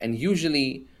And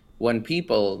usually when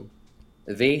people,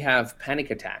 they have panic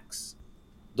attacks,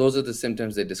 those are the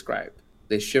symptoms they describe.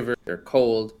 They shiver, they're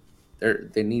cold,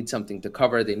 they need something to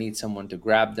cover, they need someone to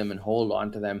grab them and hold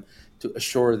on to them to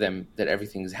assure them that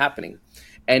everything's happening.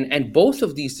 And both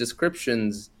of these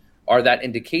descriptions are that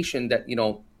indication that,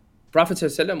 Prophet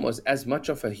ﷺ was as much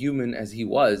of a human as he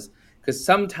was, because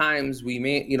sometimes we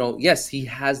may, yes, he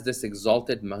has this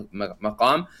exalted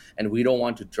maqam, and we don't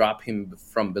want to drop him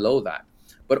from below that,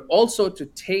 but also to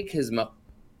take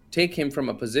him from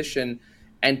a position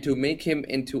and to make him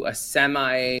into a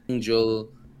semi-angel,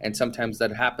 and sometimes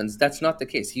that happens. That's not the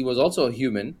case. He was also a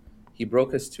human. He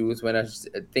broke his tooth when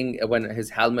his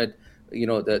helmet,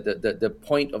 the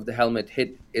point of the helmet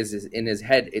hit is in his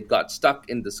head. It got stuck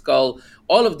in the skull.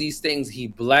 All of these things, he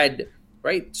bled,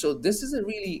 right? So this is a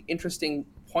really interesting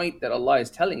point that Allah is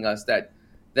telling us, that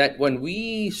when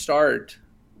we start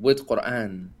with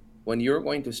Quran, when you're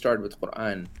going to start with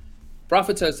Quran,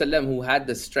 Prophet ﷺ, who had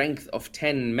the strength of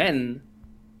 10 men,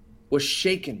 was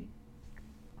shaken.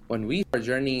 When we start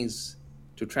journeys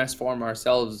to transform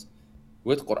ourselves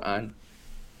with Quran,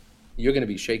 you're going to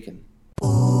be shaken.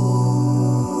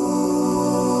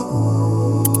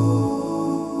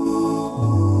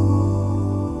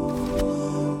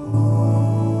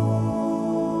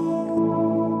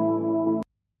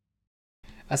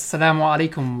 Assalamu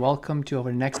alaikum. Welcome to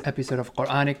our next episode of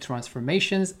Quranic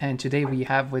Transformations. And today we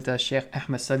have with us Sheikh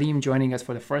Ahmad Saleem joining us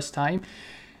for the first time.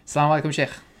 Assalamu alaikum, Sheikh.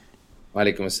 Wa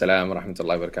alaikum assalam wa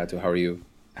rahmatullahi wa barakatuh. How are you?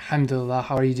 Alhamdulillah.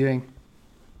 How are you doing?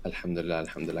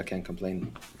 Alhamdulillah. Can't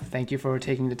complain. Thank you for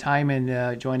taking the time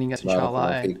and joining us,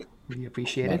 inshallah. We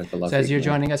appreciate it. So as you're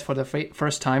joining us for the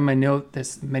first time, I know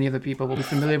many of the people will be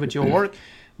familiar with your work,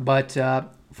 but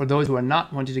for those who are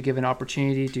not, wanted to give an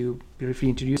opportunity to briefly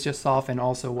introduce yourself, and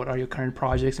also what are your current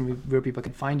projects and where people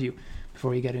can find you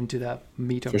before we get into the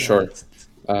meat of it. For sure.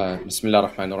 Bismillah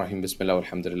ar-Rahman ar-Rahim. Bismillah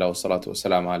alhamdulillah wa salatu wa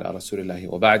salam ala rasulillahi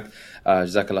wa ba'd.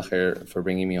 Jazakallah khair for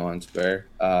bringing me on, Zubair.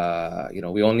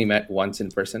 We only met once in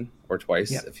person or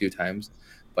twice, a few times,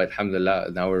 but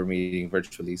alhamdulillah, now we're meeting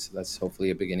virtually. So that's hopefully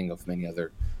a beginning of many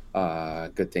other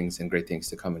good things and great things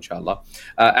to come, inshallah.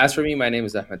 As for me, my name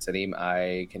is Ahmad Saleem.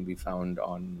 I can be found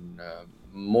on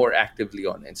more actively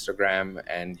on Instagram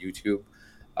and YouTube.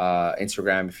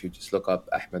 Instagram, if you just look up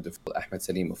Ahmad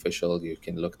Saleem official, you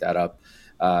can look that up,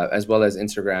 as well as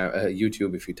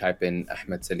YouTube. If you type in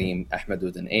Ahmad Saleem, Ahmad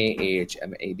with an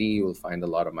Ahmad, you will find a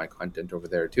lot of my content over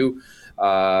there too.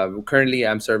 Currently,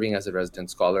 I'm serving as a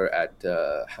resident scholar at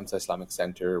Hamza Islamic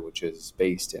Center, which is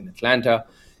based in Atlanta.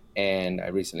 And I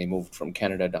recently moved from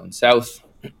Canada down south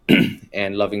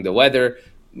and loving the weather,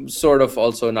 sort of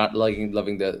also not loving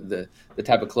the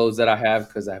type of clothes that I have,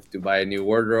 because I have to buy a new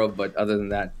wardrobe. But other than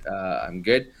that, I'm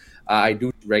good. I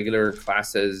do regular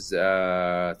classes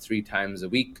 3 times a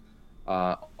week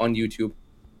on YouTube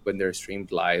when they're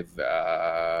streamed live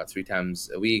 3 times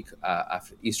a week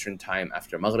after Eastern time,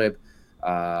 after Maghrib,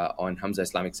 on Hamza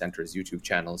Islamic Center's YouTube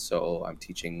channel. So I'm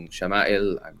teaching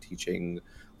Shama'il, I'm teaching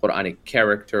Quranic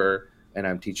character, and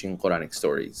I'm teaching Quranic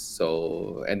stories.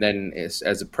 So, and then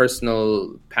as a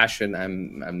personal passion,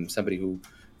 I'm somebody who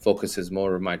focuses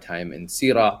more of my time in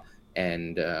Seerah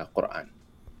and Quran.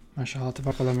 MashaAllah,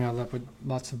 tabarakallah, may Allah put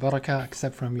lots of barakah,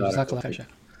 except from you. Jazakallah khair.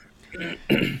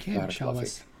 Okay, inshallah.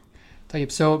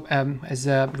 So as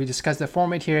we discussed, the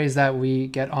format here is that we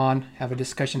get on, have a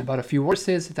discussion about a few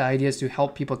verses. The idea is to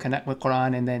help people connect with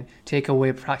Quran and then take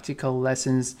away practical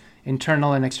lessons,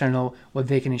 internal and external, what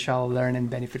they can inshallah learn and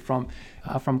benefit from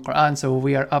Quran. So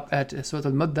we are up at Surah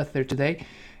Al Muddathir today.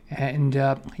 And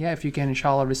if you can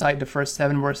inshallah recite the first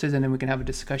 7 verses, and then we can have a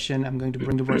discussion. I'm going to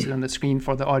bring the verses on the screen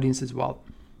for the audience as well.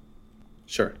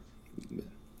 Sure.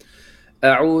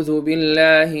 أعوذ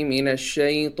بالله من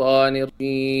الشيطان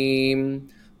الرجيم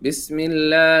بسم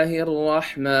الله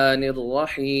الرحمن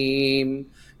الرحيم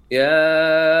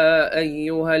يا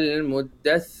أيها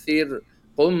المدثر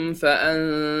قم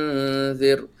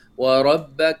فأنذر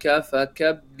وربك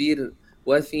فكبر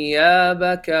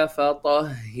وثيابك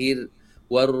فطهر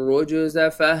والرجز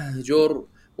فاهجر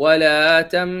ولا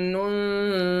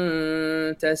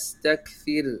تمنن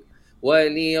تستكثر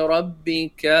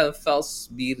ولربك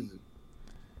فاصبر.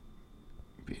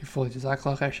 Beautiful.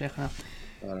 Jazakallah khair, Shaykhna.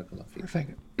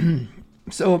 Perfect.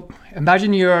 So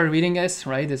imagine you're reading this,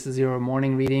 right? This is your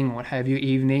morning reading, what have you,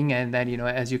 evening, and then,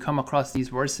 as you come across these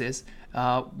verses,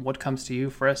 what comes to you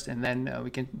first, and then we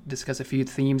can discuss a few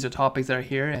themes or topics that are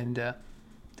here and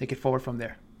take it forward from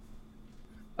there.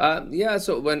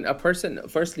 So when a person,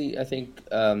 firstly, I think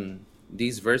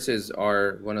these verses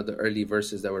are one of the early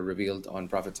verses that were revealed on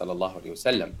Prophet sallallahu alaihi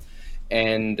wasallam.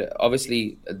 And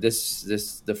obviously,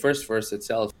 the first verse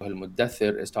itself, Al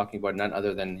Muddathir, is talking about none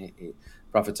other than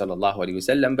Prophet sallallahu alaihi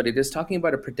wasallam, but it is talking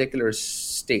about a particular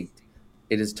state.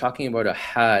 It is talking about a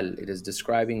hal. It is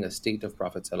describing a state of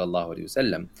Prophet sallallahu alaihi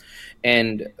wasallam,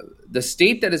 and the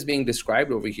state that is being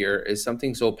described over here is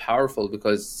something so powerful,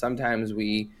 because sometimes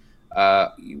we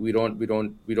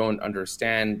don't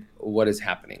understand what is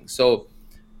happening. So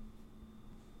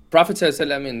Prophet sallallahu alaihi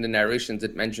wasallam, in the narrations,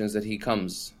 it mentions that he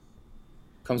comes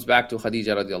back to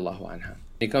Khadija radiallahu anha.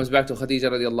 He comes back to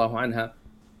Khadija radiallahu anha.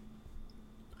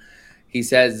 He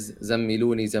says,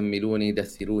 "Zammiluni, zammiluni,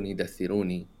 dathiruni,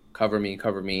 dathiruni." Cover me,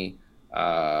 cover me.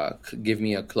 Give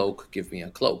me a cloak, give me a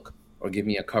cloak, or give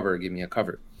me a cover, give me a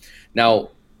cover.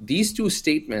 Now, these two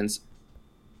statements,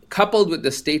 coupled with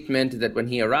the statement that when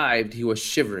he arrived, he was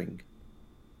shivering,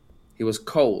 he was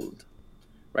cold,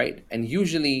 right? And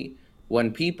usually,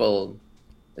 when people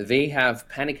they have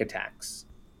panic attacks,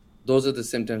 those are the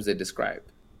symptoms they describe.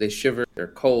 They shiver, they're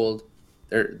cold,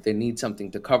 they need something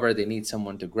to cover, they need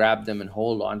someone to grab them and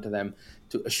hold on to them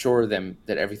to assure them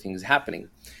that everything is happening.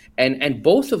 And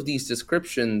both of these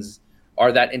descriptions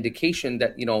are that indication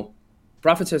that,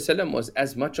 Prophet ﷺ was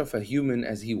as much of a human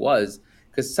as he was,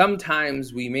 because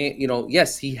sometimes we may,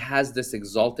 yes, he has this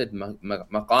exalted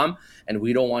maqam, and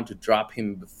we don't want to drop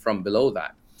him from below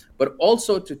that. But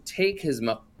also to take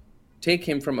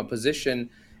him from a position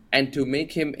and to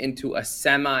make him into a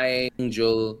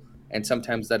semi-angel, and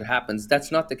sometimes that happens.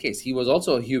 That's not the case. He was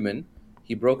also a human.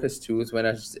 He broke his tooth when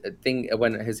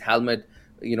his helmet,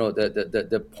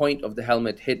 the point of the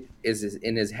helmet hit is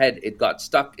in his head. It got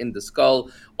stuck in the skull.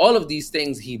 All of these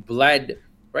things, he bled,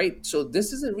 right? So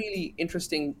this is a really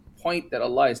interesting point that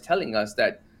Allah is telling us,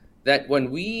 that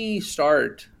when we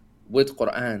start with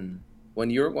Quran, when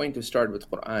you're going to start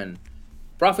with Quran,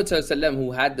 Prophet ﷺ,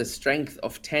 who had the strength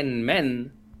of 10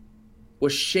 men,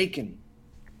 was shaken.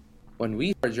 When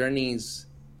we start our journeys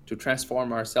to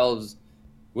transform ourselves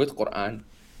with Quran,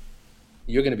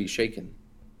 you're going to be shaken.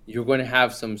 You're going to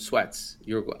have some sweats.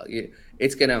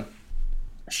 It's going to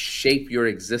shape your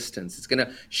existence. It's going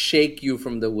to shake you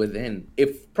from the within.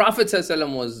 If Prophet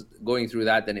ﷺ was going through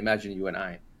that, then imagine you and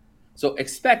I. So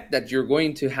expect that you're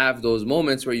going to have those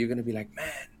moments where you're going to be like,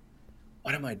 man,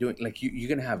 what am I doing? Like you're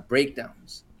going to have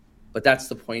breakdowns. But that's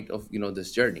the point of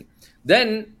this journey.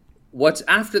 Then what's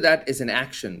after that is an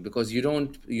action, because you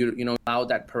don't allow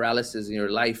that paralysis in your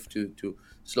life to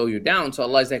slow you down. So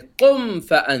Allah is like, قُمْ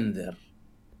فَأَنذِرْ.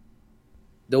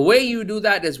 The way you do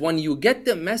that is when you get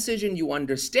the message and you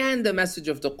understand the message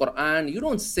of the Quran, you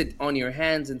don't sit on your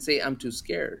hands and say, I'm too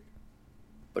scared.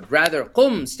 But rather,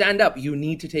 qum, stand up. You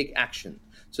need to take action.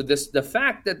 So the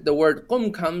fact that the word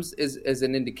qum comes is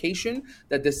an indication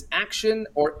that this action,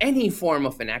 or any form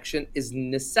of an action, is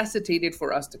necessitated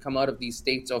for us to come out of these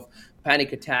states of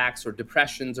panic attacks or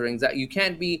depressions or anxiety. You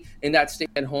can't be in that state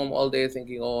at home all day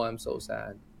thinking, oh, I'm so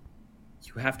sad.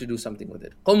 You have to do something with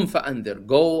it. Qum fa'andir.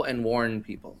 Go and warn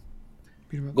people.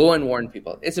 Go and warn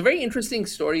people. It's a very interesting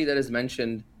story that is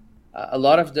mentioned. A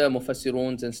lot of the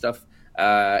mufassiruns and stuff,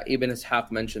 Ibn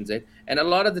Ishaq mentions it. And a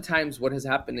lot of the times what has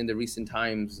happened in the recent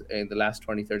times, in the last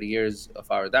 20, 30 years of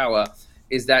our da'wah,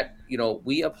 is that,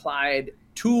 we applied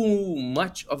too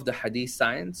much of the hadith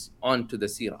science onto the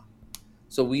seerah.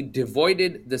 So we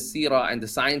devoided the seerah and the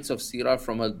science of seerah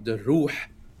from the ruh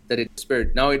that it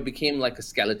spirit. Now it became like a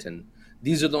skeleton.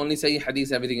 These are the only Sahih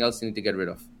hadiths, everything else you need to get rid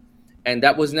of. And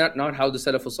that was not how the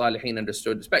Salafus Salihin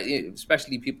understood,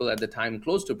 especially people at the time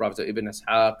close to Prophet Ibn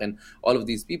Ishaq and all of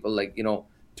these people,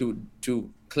 to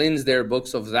cleanse their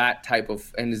books of that type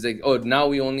of, and it's like, oh, now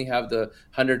we only have the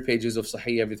 100 pages of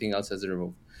Sahih, everything else has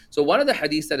removed. So one of the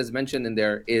hadiths that is mentioned in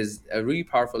there is a really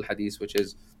powerful hadith, which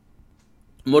is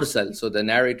mursal. So the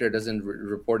narrator doesn't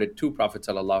report it to Prophet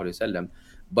Sallallahu Alaihi Wasallam,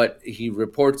 but he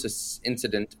reports this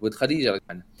incident with Khadija.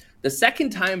 The second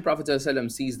time Prophet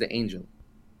ﷺ sees the angel,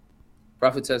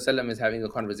 Prophet ﷺ is having a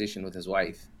conversation with his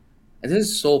wife. And this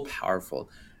is so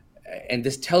powerful. And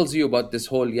this tells you about this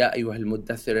whole Ya ayyuhal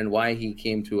muddathir and why he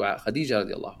came to Khadija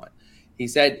radiallahu anha. He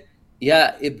said,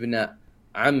 Ya ibna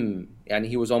am, and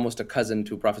he was almost a cousin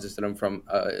to Prophet ﷺ from,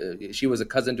 she was a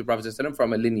cousin to Prophet ﷺ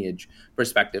from a lineage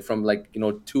perspective, from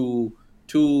two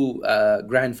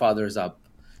grandfathers up.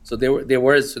 So they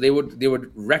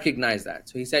would recognize that.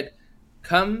 So he said,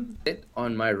 come sit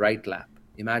on my right lap.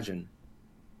 Imagine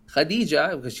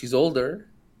Khadija, because she's older,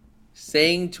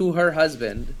 saying to her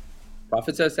husband,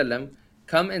 Prophet ﷺ,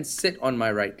 come and sit on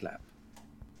my right lap.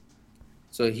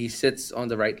 So he sits on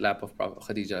the right lap of Prophet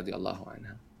Khadija radiallahu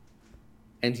anha.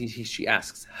 And she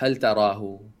asks, Hal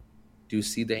tarahu? Do you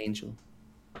see the angel?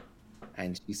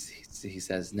 And he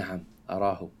says, Na'am,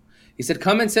 arahu. He said,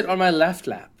 come and sit on my left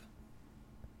lap.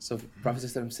 So Prophet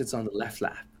sits on the left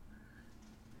lap.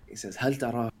 He says, Hal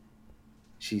tara?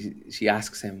 She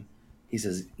asks him. He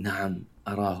says, Naam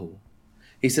arahu.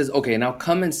 He says, okay, now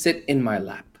come and sit in my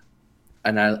lap.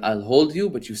 And I'll hold you,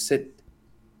 but you sit.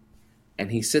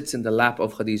 And he sits in the lap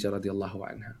of Khadija radiallahu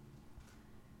anha.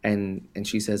 And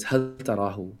she says, Hal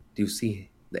tarahu? Do you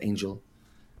see the angel?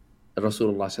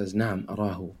 Rasulullah says, Naam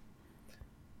arahu.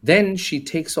 Then she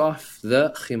takes off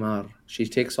the khimar. She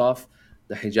takes off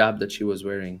the hijab that she was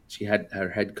wearing. She had her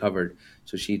head covered,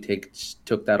 so she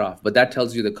took that off. But that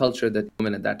tells you the culture that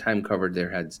women at that time covered their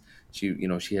heads. She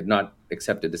had not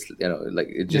accepted this. Like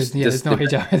it just there's no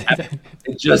hijab.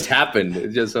 It just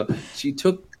happened. So she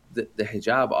took the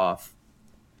hijab off,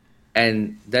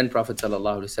 and then Prophet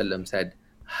ﷺ said,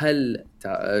 then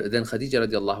Khadija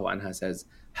radiallahu anha says,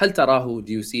 Hal tarahu?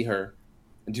 Do you see her?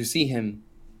 Do you see him?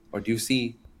 Or do you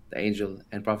see the angel?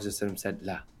 And Prophet ﷺ said,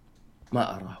 La,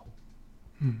 ma arahu.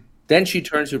 Then she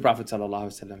turns to Prophet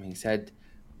ﷺ and he said,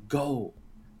 Go,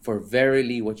 for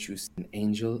verily what you see, an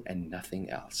angel and nothing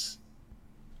else.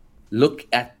 Look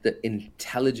at the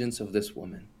intelligence of this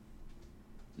woman.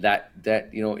 That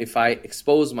if I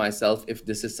expose myself, if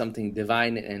this is something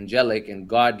divine and angelic and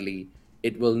godly,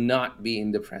 it will not be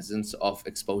in the presence of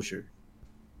exposure.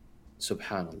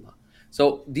 Subhanallah.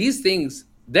 So these things,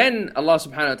 then Allah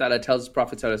subhanahu wa ta'ala tells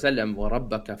Prophet ﷺ,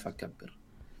 وَرَبَّكَ فَكَبِّرْ.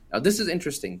 Now this is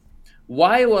interesting.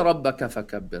 Why وَرَبَّكَ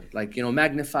فَكَبِّرْ? Like,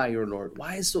 magnify your Lord.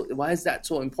 Why is that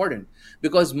so important?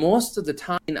 Because most of the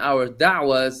time in our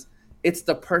da'was, it's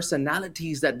the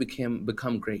personalities that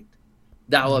become great.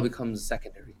 Da'wah becomes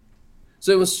secondary.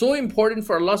 So it was so important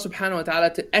for Allah subhanahu wa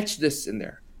ta'ala to etch this in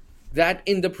there, that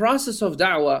in the process of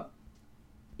da'wah,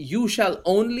 you shall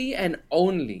only and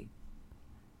only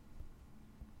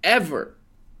ever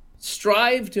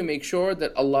strive to make sure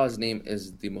that Allah's name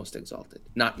is the most exalted,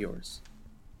 not yours.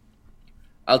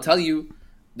 I'll tell you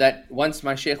that once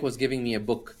my shaykh was giving me a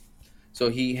book. So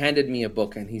he handed me a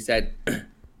book and he said,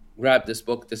 grab this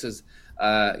book. This is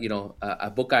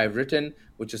a book I've written,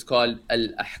 which is called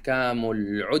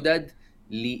Al-Ahkamul Udad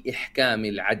li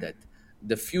Ihkamil Adad.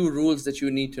 The few rules that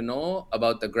you need to know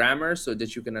about the grammar so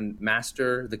that you can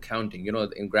master the counting.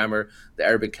 In grammar, the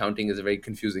Arabic counting is a very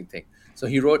confusing thing. So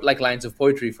he wrote like lines of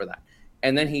poetry for that.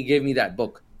 And then he gave me that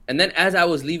book. And then as I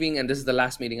was leaving, and this is the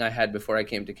last meeting I had before I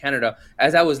came to Canada,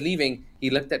 as I was leaving, he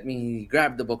looked at me, he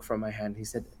grabbed the book from my hand. He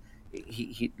said,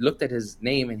 he looked at his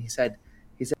name and he said,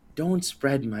 don't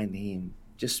spread my name,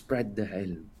 just spread the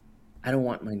ilm. I don't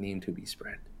want my name to be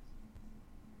spread.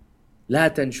 لا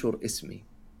تنشر اسمي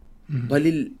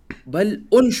بل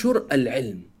انشر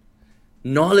العلم.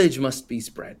 Knowledge must be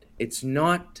spread. It's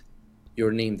not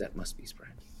your name that must be spread.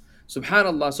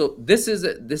 Subhanallah. So this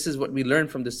is what we learn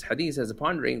from this hadith as a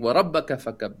pondering. وَرَبَّكَ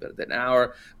فَكَبِّرْ.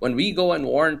 That when we go and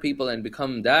warn people and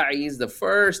become da'is, the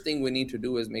first thing we need to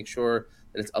do is make sure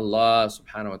that it's Allah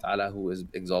subhanahu wa ta'ala who is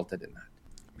exalted in that.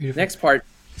 Beautiful. Next part.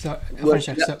 So,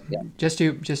 just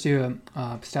to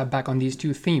step back on these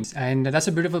two themes, and that's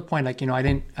a beautiful point. Like, I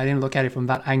didn't look at it from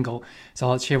that angle. So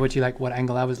I'll share with you like what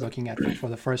angle I was looking at for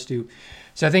the first two.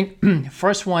 So I think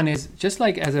first one is just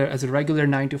like as a regular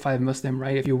 9-to-5 Muslim,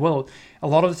 right? If you will, a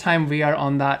lot of the time we are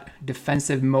on that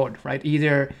defensive mode, right?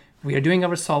 Either we are doing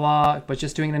our salah, but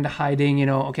just doing it in the hiding.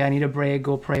 Okay, I need a break,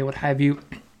 go pray, what have you.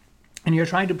 And you're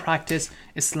trying to practice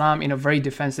Islam in a very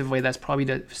defensive way. That's probably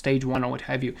the stage one or what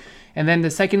have you. And then the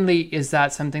secondly is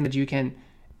that something that you can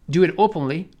do it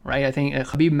openly, right? I think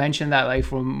Habib mentioned that like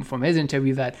from his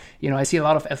interview that, I see a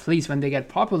lot of athletes when they get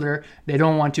popular, they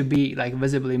don't want to be like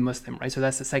visibly Muslim, right? So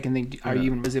that's the second thing. Are you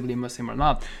even visibly Muslim or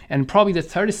not? And probably the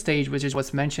third stage, which is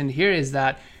what's mentioned here, is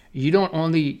that you don't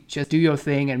only just do your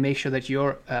thing and make sure that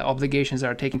your obligations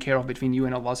are taken care of between you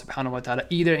and Allah subhanahu wa ta'ala,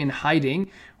 either in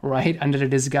hiding, right, under the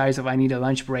disguise of I need a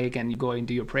lunch break and you go and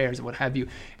do your prayers or what have you,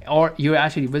 or you're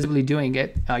actually visibly doing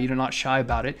it, you're not shy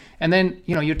about it, and then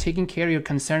you're taking care, you're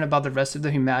concerned about the rest of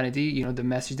the humanity, the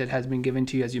message that has been given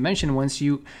to you. As you mentioned, once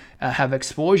you have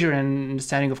exposure and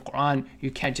understanding of Quran, you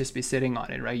can't just be sitting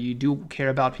on it, right? You do care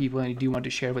about people and you do want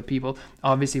to share with people,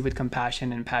 obviously with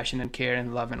compassion and passion and care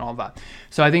and love and all that.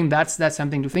 So I think that's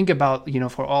something to think about,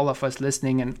 for all of us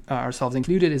listening and ourselves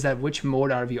included, is that which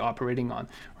mode are we operating on,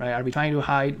 right? Are we trying to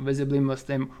hide visibly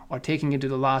Muslim, or taking it to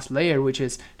the last layer, which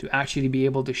is to actually be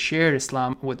able to share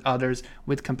Islam with others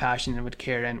with compassion and with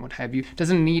care and what have you?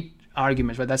 Doesn't need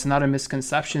arguments, right? That's not a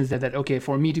misconception that okay,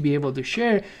 for me to be able to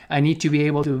share, I need to be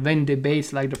able to win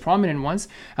debates like the prominent ones.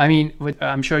 I mean,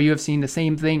 I'm sure you have seen the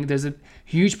same thing. There's a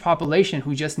huge population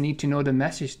who just need to know the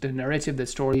message, the narrative, the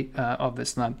story of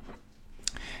Islam.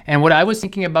 And what I was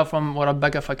thinking about from what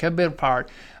Rabbaka Fakabir part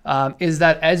is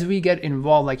that as we get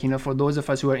involved, like, for those of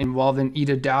us who are involved in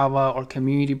either da'wah or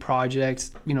community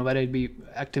projects, whether it be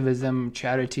activism,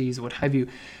 charities, what have you,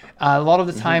 a lot of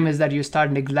the time is that you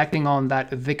start neglecting on that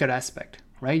dhikr aspect.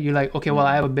 Right? You're like, okay, well,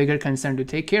 I have a bigger concern to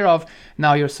take care of.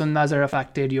 Now your sunnahs are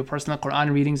affected, your personal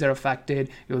Quran readings are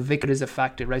affected, your dhikr is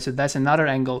affected, right? So that's another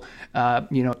angle,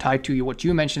 tied to what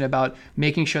you mentioned about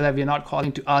making sure that we're not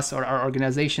calling to us or our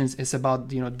organizations. It's about,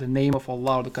 the name of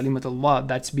Allah, or the kalimat Allah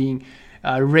that's being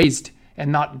raised,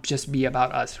 and not just be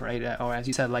about us, right? Or as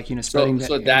you said, like, spreading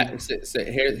so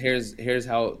here's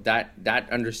how that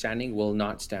understanding will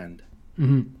not stand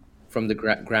from the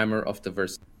grammar of the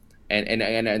verse.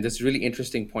 And this really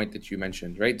interesting point that you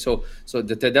mentioned, right? So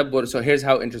the tadabbur. So here's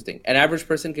how interesting. An average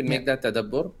person can make that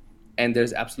tadabbur, and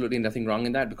there's absolutely nothing wrong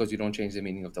in that because you don't change the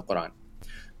meaning of the Quran.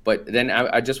 But then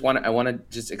I want to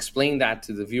just explain that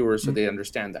to the viewers so they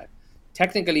understand that.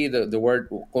 Technically, the word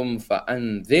qum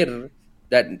fa'anzir,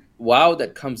 that wow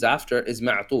that comes after, is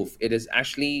ma'tuf. It is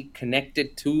actually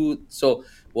connected to, so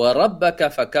وَرَبَّكَ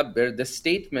فَكَبِّرْ, the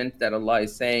statement that Allah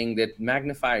is saying that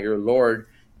magnify your Lord,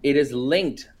 it is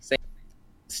linked, saying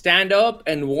stand up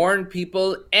and warn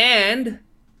people and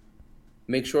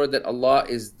make sure that Allah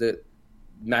is the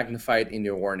magnified in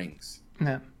your warnings.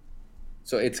 Yeah.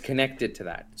 So it's connected to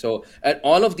that. So at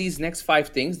all of these next 5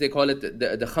 things, they call it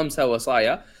the khamsa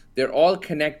wasaya. They're all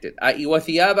connected.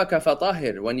 وَثِيَابَكَ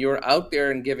فَطَهِرْ. When you're out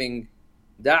there and giving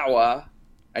da'wah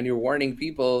and you're warning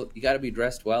people, you got to be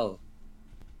dressed well.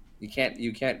 You can't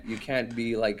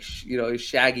be like,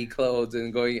 shaggy clothes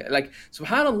and going like,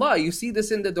 subhanallah, you see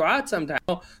this in the du'at sometimes.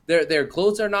 Their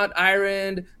clothes are not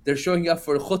ironed. They're showing up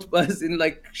for khutbahs in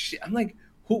like, I'm like,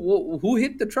 who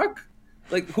hit the truck?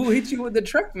 Like, who hit you with the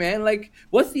truck, man? Like,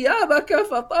 وَثِيَابَكَ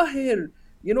فَطَهِرْ.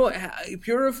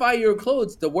 Purify your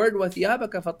clothes. The word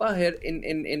وَثِيَابَكَ فَطَهِرْ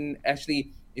in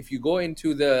actually, if you go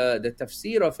into the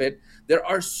tafsir of it, there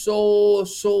are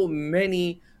so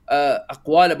many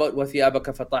aqwal about وَثِيَابَكَ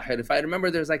فَطَهِرْ. If I remember,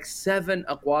 there's like 7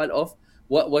 aqwal of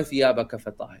وَثِيَابَكَ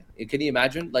فَطَهِرْ. Can you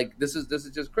imagine? Like, this is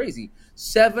just crazy.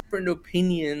 7 different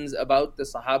opinions about the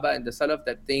Sahaba and the Salaf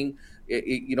that think,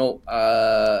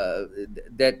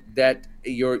 that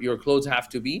your clothes have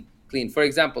to be clean. For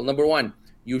example, number 1,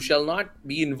 you shall not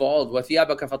be involved.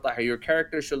 وَثِيَابَكَ فَطَهِرْ. Your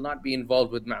character shall not be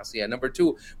involved with ma'asiyah. Number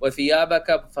 2,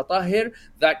 وَثِيَابَكَ فَطَهِرْ,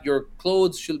 that your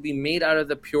clothes should be made out of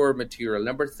the pure material.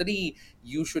 Number 3,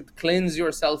 you should cleanse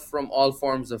yourself from all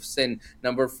forms of sin.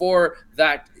 Number 4,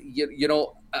 that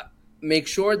make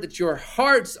sure that your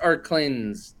hearts are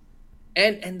cleansed,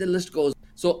 and the list goes.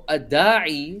 So a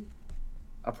da'i,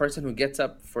 a person who gets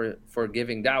up for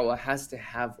giving da'wah, has to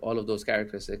have all of those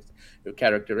characteristics.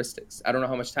 I don't know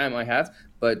how much time I have,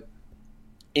 but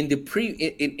in the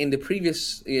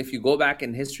previous, if you go back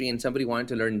in history and somebody wanted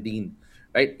to learn deen,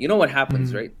 right? You know what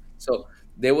happens, right? So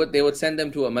they would send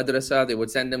them to a madrasa, they would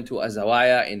send them to a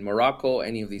zawaya in Morocco,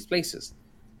 any of these places.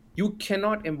 You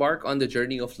cannot embark on the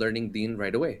journey of learning deen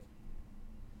right away.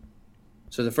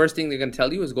 So the first thing they're going to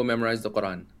tell you is go memorize the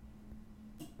Quran.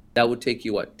 That would take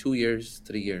you 2 years,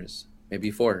 3 years, maybe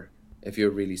 4 if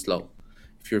you're really slow.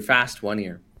 If you're fast, 1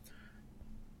 year.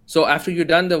 So after you're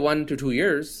done the 1 to 2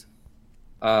 years,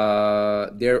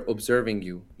 they're observing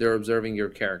you. They're observing your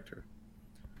character.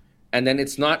 And then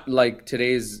it's not like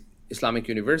today's Islamic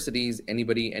universities,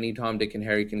 anybody, any Tom, Dick, and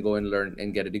Harry can go and learn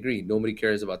and get a degree. Nobody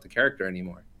cares about the character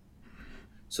anymore.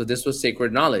 So this was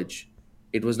sacred knowledge.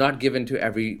 It was not given to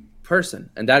every person.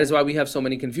 And that is why we have so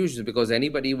many confusions, because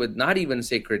anybody with not even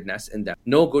sacredness in them,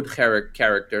 no good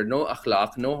character, no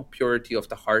akhlaq, no purity of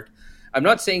the heart. I'm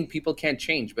not saying people can't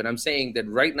change, but I'm saying that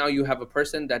right now you have a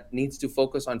person that needs to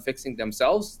focus on fixing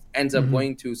themselves, ends up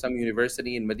going to some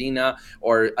university in Medina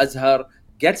or Azhar,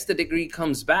 gets the degree,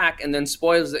 comes back, and then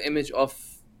spoils the image of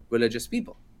religious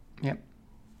people. Yep.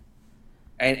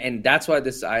 And that's why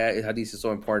this hadith is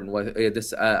so important.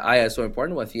 This ayah is so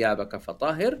important. وَثِيَابَكَ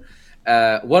فَطَهِرْ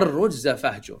وَالرُّجْزَ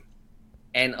فَهْجُرْ.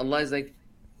 And Allah is like,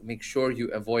 make sure you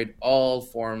avoid all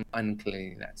form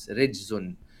uncleanness.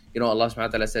 Rijzun. Allah subhanahu wa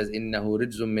ta'ala says, إِنَّهُ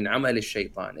رِجْزٌ مِّنْ عَمَلِ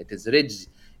الشَّيْطَانِ. It is rijz.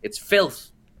 It's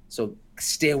filth. So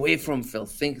stay away from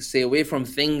filth. Stay away from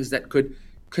things that could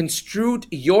construe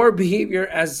your behavior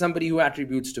as somebody who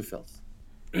attributes to filth.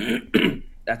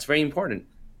 That's very important.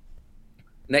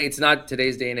 Now, it's not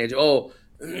today's day and age,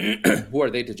 who are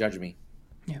they to judge me?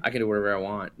 Yeah. I can do whatever I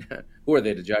want. Who are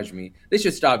they to judge me? They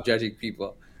should stop judging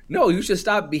people. No, you should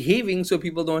stop behaving so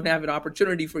people don't have an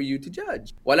opportunity for you to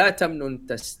judge. وَلَا تَمْنُن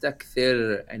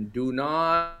تَسْتَكْثِرْ. And do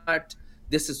not,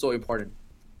 this is so important,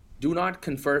 do not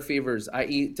confer favors,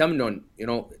 i.e. tamnun,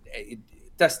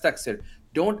 tastakthir,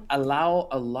 don't allow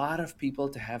a lot of people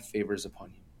to have favors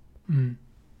upon you.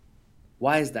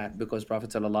 Why is that? Because Prophet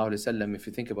ﷺ, if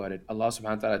you think about it, Allah subhanahu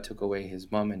wa ta'ala took away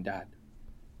his mom and dad,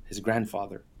 his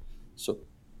grandfather. So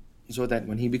that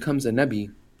when he becomes a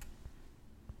Nabi,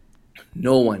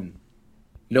 no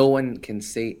one can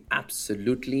say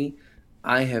absolutely,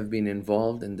 I have been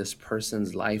involved in this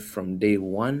person's life from day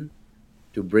one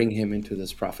to bring him into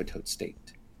this prophethood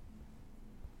state.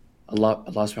 Allah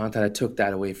subhanahu wa ta'ala took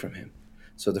that away from him.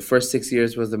 So the first 6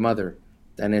 years was the mother.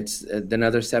 Then it's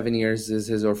another 7 years is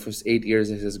his, or first 8 years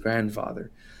is his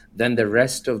grandfather. Then the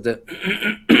rest of the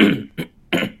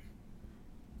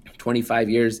 25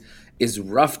 years is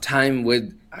rough time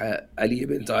with Ali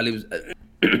ibn Talib's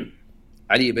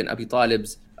Ali ibn Abi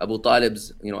Talib's, Abu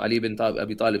Talib's, Ali ibn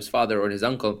Abi Talib's father or his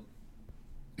uncle.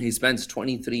 He spends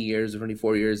 23 years,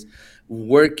 24 years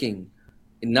working,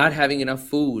 not having enough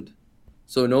food.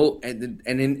 So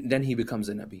then he becomes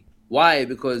a Nabi. Why?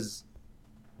 Because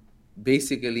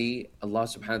basically Allah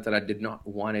subhanahu wa ta'ala did not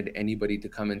wanted anybody to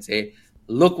come and say,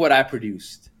 look what I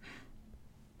produced.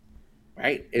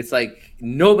 Right? It's like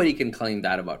nobody can claim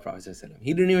that about Prophet ﷺ.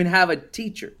 He didn't even have a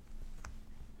teacher.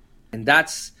 And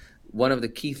that's one of the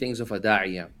key things of a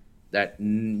da'iyah, that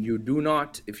you do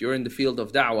not, if you're in the field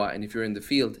of da'wah and if you're in the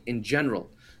field in general,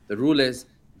 the rule is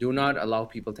do not allow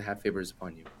people to have favors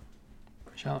upon you.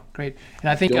 Sure, great. And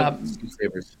I think don't seek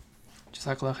favors.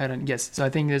 Jazakallah khairan. Yes, so I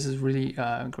think this is really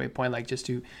a great point, like just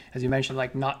to, as you mentioned,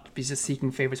 like not be just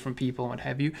seeking favors from people and what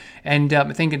have you. And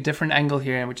I think a different angle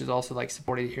here, and which is also like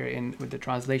supported here with the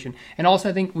translation. And also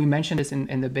I think we mentioned this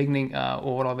in the beginning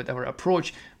overall with our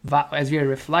approach. As we are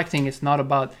reflecting, it's not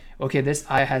about, okay, this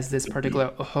ayah has this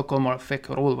particular hukum or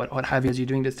fiqh rule, what have you, as you're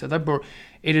doing this tadabbur.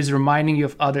 It is reminding you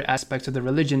of other aspects of the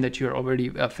religion that you're already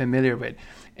familiar with.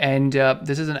 And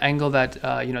this is an angle that,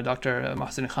 Dr.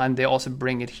 Mohsin Khan, they also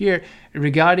bring it here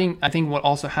regarding, I think what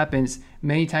also happens,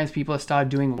 many times people start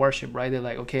doing worship, right? They're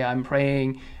like, okay, I'm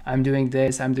praying, I'm doing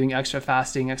this, I'm doing extra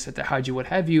fasting, extra tahajjud, what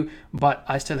have you, but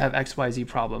I still have XYZ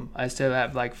problem. I still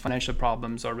have like financial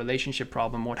problems or relationship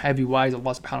problem, what have you. Why is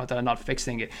Allah subhanahu wa ta'ala not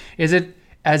fixing it? Is it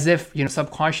as if,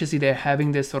 subconsciously they're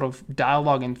having this sort of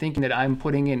dialogue and thinking that I'm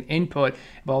putting in input,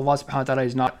 but Allah subhanahu wa ta'ala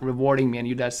is not rewarding me, and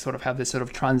you just sort of have this sort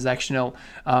of transactional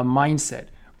mindset?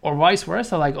 Or vice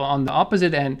versa, like on the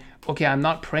opposite end, okay, I'm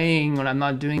not praying or I'm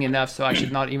not doing enough, so I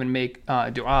should not even make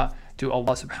dua to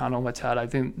Allah subhanahu wa ta'ala. I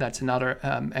think that's another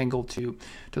angle to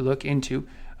look into.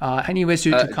 Anyways,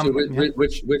 to come.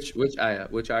 Which ayah?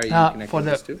 Which ayah are you connecting for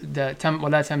this to? The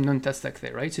وَلَا تَمْنُنْ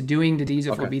تَسْتَكْثِرْ, right? So doing the deeds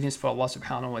of obedience for Allah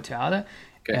subhanahu wa ta'ala.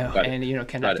 And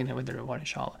connecting it with the reward,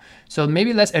 inshallah. So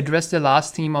maybe let's address the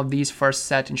last theme of these first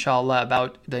set, inshallah,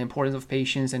 about the importance of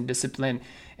patience and discipline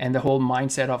and the whole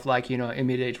mindset of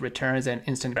immediate returns and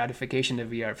instant gratification that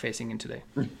we are facing in today.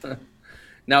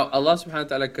 Now Allah subhanahu wa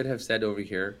ta'ala could have said over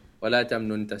here, وَلَا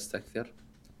تَمْنُنْ تَسْتَكْثِرْ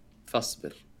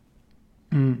فَاصْبِرْ.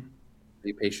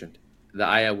 Be patient. The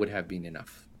ayah would have been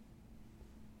enough.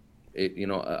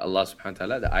 Allah subhanahu wa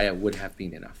ta'ala, the ayah would have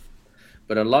been enough.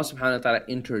 But Allah subhanahu wa ta'ala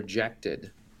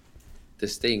interjected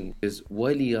this thing is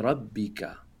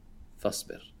وَلِرَبِّكَ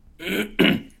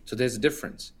فَاصْبِرْ. So there's a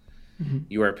difference.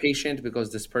 You are patient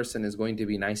because this person is going to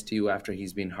be nice to you after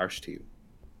he's been harsh to you.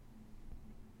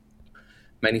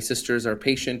 Many sisters are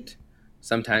patient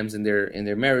sometimes in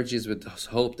their marriages with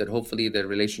hope that hopefully their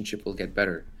relationship will get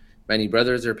better. Many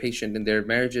brothers are patient in their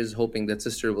marriages hoping that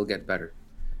sister will get better.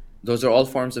 Those are all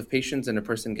forms of patience and a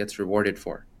person gets rewarded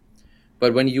for.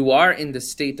 But when you are in the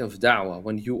state of da'wah,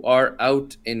 when you are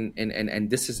out and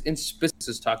this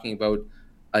is talking about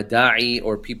a da'i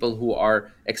or people who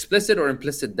are explicit or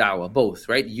implicit da'wah, both,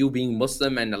 right? You being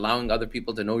Muslim and allowing other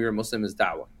people to know you're Muslim is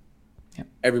da'wah. Yeah.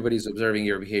 Everybody's observing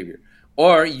your behavior.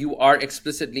 Or you are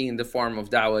explicitly in the form of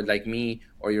da'wah like me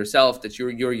or yourself, that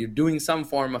you're doing some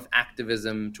form of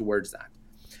activism towards that.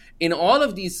 In all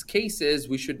of these cases,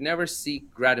 we should never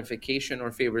seek gratification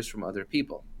or favors from other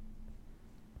people.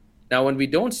 Now, when we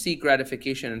don't seek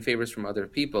gratification and favors from other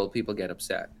people, people get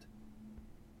upset.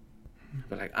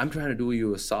 But like, I'm trying to do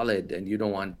you a solid and you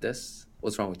don't want this?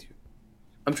 What's wrong with you?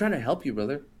 I'm trying to help you,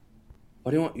 brother.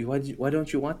 Why don't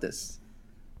you want this?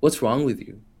 What's wrong with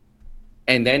you?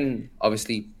 And then,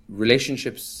 obviously,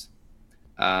 relationships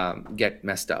get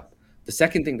messed up. The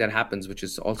second thing that happens, which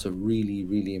is also really,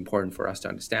 really important for us to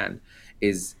understand,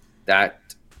 is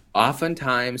that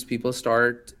oftentimes people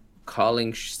start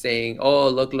saying, oh,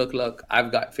 look,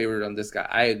 I've got favored on this guy.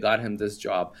 I got him this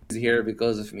job. He's here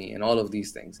because of me, and all of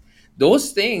these things.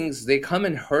 Those things, they come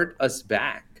and hurt us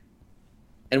back.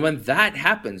 And when that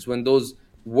happens, when those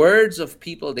Words of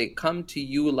people, they come to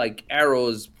you like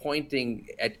arrows pointing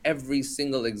at every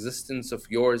single existence of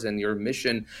yours and your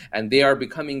mission, and they are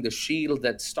becoming the shield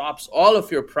that stops all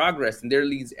of your progress. And there are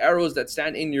these arrows that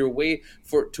stand in your way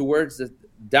towards the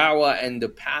da'wah and the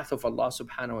path of Allah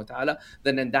subhanahu wa ta'ala.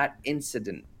 Then in that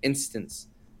instance,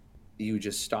 you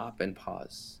just stop and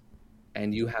pause,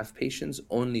 and you have patience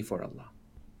only for Allah.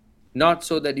 Not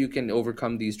so that you can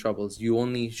overcome these troubles. You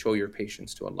only show your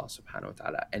patience to Allah subhanahu wa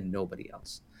ta'ala and nobody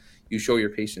else. You show your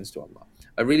patience to Allah.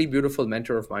 A really beautiful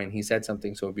mentor of mine, he said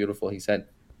something so beautiful. He said,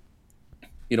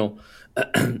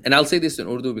 and I'll say this in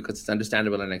Urdu because it's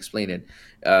understandable and I explain it.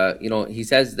 He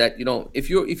says that, if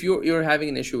you're having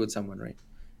an issue with someone, right?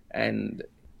 And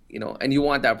you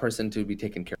want that person to be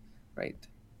taken care of, right?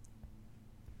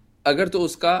 Agar to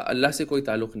uska Allah se koi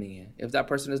taluq nahi hai. If that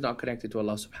person is not connected to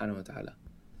Allah subhanahu wa ta'ala,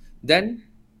 then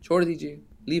chhod dijiye,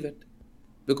 leave it.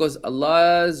 Because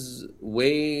Allah's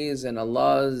ways and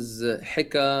Allah's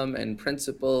hikam and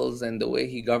principles and the way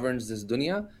He governs this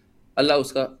dunya, Allah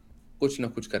uska kuch na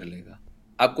kuch kar lega.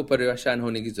 Aapko pareshan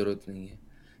hone ki zarurat nahi hai.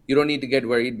 You don't need to get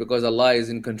worried because Allah is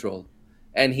in control.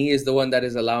 And He is the one that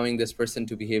is allowing this person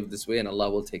to behave this way, and Allah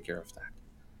will take care of that.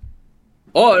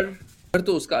 Or, agar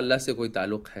to uska Allah se koi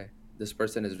taluq hai, this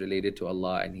person is related to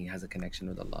Allah and he has a connection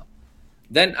with Allah,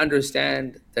 then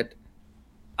understand that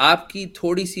आपकी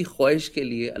थोड़ी सी ख्वाहिश के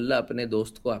लिए अल्लाह अपने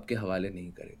दोस्त को आपके हवाले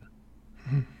नहीं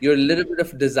करेगा. Your little bit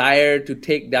of desire to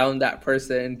take down that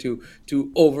person,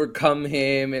 to overcome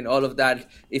him and all of that,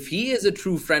 if he is a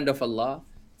true friend of Allah,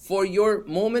 for your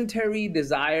momentary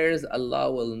desires,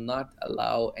 Allah will not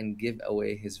allow and give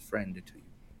away His friend to you.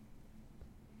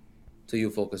 So you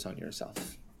focus on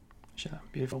yourself.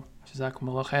 Beautiful.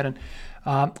 Jazakumullah khairan.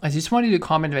 I just wanted to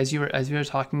comment as we were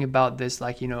talking about this,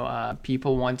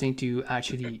 people wanting to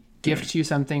actually gift you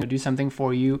something or do something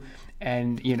for you,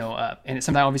 and and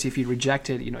sometimes obviously if you reject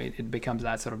it, it becomes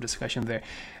that sort of discussion there.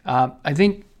 I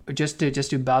think just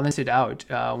to balance it out,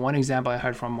 one example I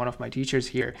heard from one of my teachers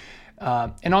here,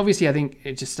 and obviously I think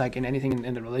it's just like in anything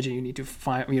in the religion, you need to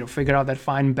figure out that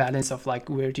fine balance of like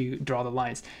where do you draw the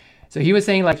lines. So he was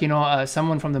saying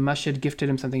someone from the masjid gifted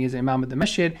him something as Imam of the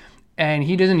masjid, and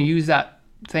he doesn't use that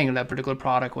thing, that particular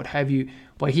product, what have you,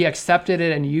 but he accepted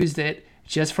it and used it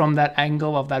just from that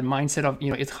angle of that mindset of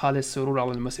idkhal as-surur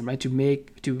ala al-muslim, right,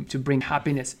 to bring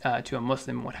happiness to a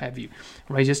Muslim, what have you,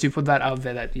 right, just to put that out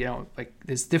there that like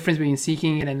there's difference between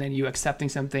seeking it and then you accepting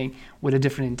something with a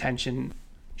different intention,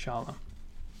 inshallah.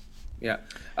 Yeah.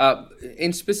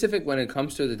 In specific, when it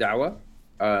comes to the da'wah,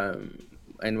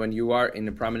 and when you are in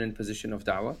a prominent position of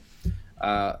da'wah,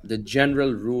 the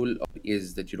general rule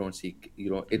is that you don't seek,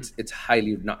 it's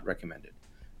highly not recommended.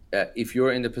 If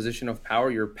you're in the position of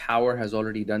power, your power has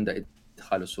already done the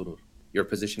idkhal surur. Your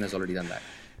position has already done that.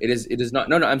 It is not,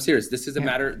 no, I'm serious. This is a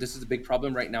matter, this is a big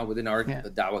problem right now within our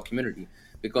da'wah community,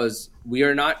 because we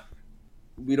don't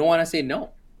want to say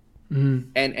no.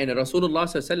 And Rasulullah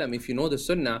SAW, if you know the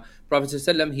sunnah, Prophet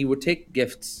SAW, he would take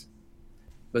gifts.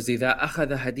 وَإِذَا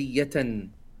أَخَذَ هَدِيَّةً,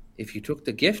 if you took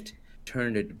the gift,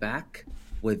 turned it back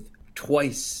with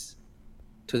twice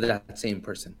to that same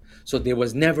person. So there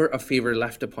was never a favor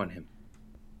left upon him.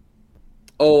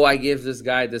 Oh, I gave this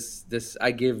guy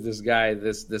I gave this guy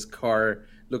this car.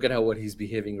 Look at what he's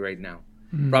behaving right now.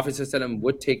 Prophet ﷺ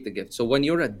would take the gift. So when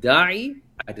you're a da'i,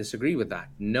 I disagree with that.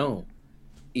 No.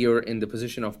 You're in the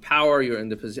position of power, you're in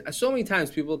the position. So many times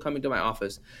people come into my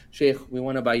office, Sheikh, we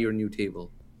want to buy your new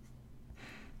table.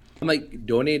 I'm like,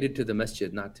 donate it to the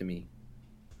masjid, not to me.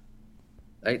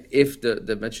 Right? If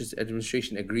the masjid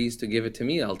administration agrees to give it to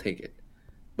me, I'll take it.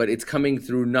 But it's coming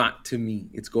through not to me.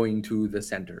 It's going to the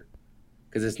center.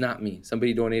 Because it's not me.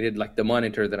 Somebody donated like the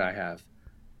monitor that I have.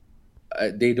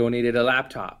 They donated a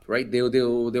laptop, right? They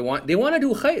want to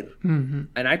do khair.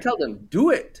 And I tell them, do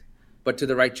it, but to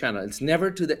the right channel. It's never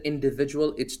to the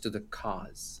individual, it's to the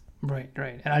cause. Right.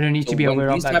 And I don't need to be aware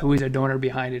of that, who is a donor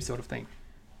behind it, sort of thing.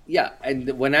 Yeah, and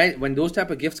when those type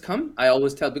of gifts come, I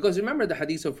always tell, because remember the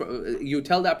hadith of you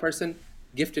tell that person,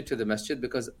 gift it to the masjid,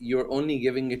 because you're only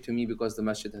giving it to me because the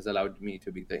masjid has allowed me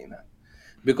to be the imam.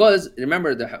 Because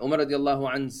remember the Umar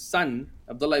radiallahu anhu's son,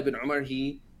 Abdullah ibn Umar,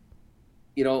 he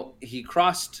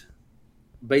crossed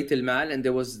Bayt al-Mal, and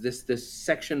there was this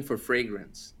section for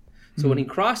fragrance. So when he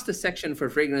crossed the section for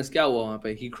fragrance,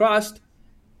 he crossed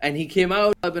and he came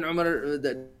out. Ibn Umar,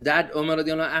 the dad Umar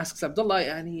radiallahu anhu asks Abdullah,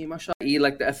 and mashallah,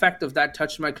 like the effect of that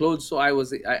touched my clothes, so I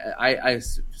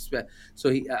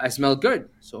smelled good.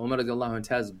 So Umar radiallahu anhu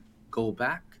tells, go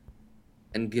back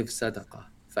and give sadaqah,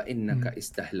 فَإِنَّكَ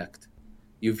إِسْتَهْلَكْتَ.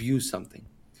 You've used something.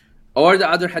 Or the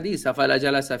other hadith, أَفَلَا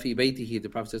جَلَسَ فِي بَيْتِهِ, the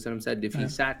Prophet ﷺ said, if he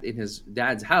sat in his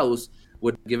dad's house,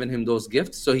 would have given him those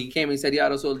gifts. So he came and said, Ya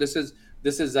Rasul, this is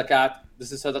zakat,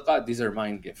 this is sadaqah, these are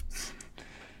mine gifts.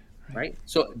 Right?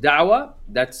 So da'wah,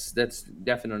 that's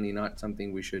definitely not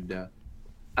something we should,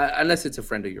 unless it's a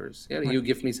friend of yours. Yeah, you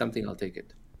give me something, I'll take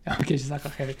it. Okay,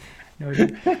 Jazakallah khair. No,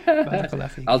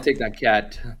 I'll take that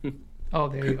cat. Oh,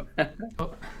 there you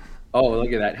go. Oh,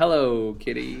 look at that. Hello,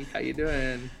 kitty. How you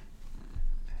doing?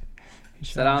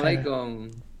 Assalamu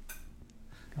alaikum.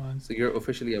 So you're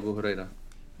officially Abu Huraira.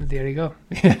 There you go.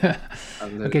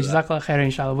 Okay, Jazakallah khair,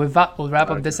 inshallah. We'll wrap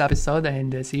up this episode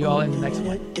and see you all in the next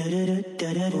one.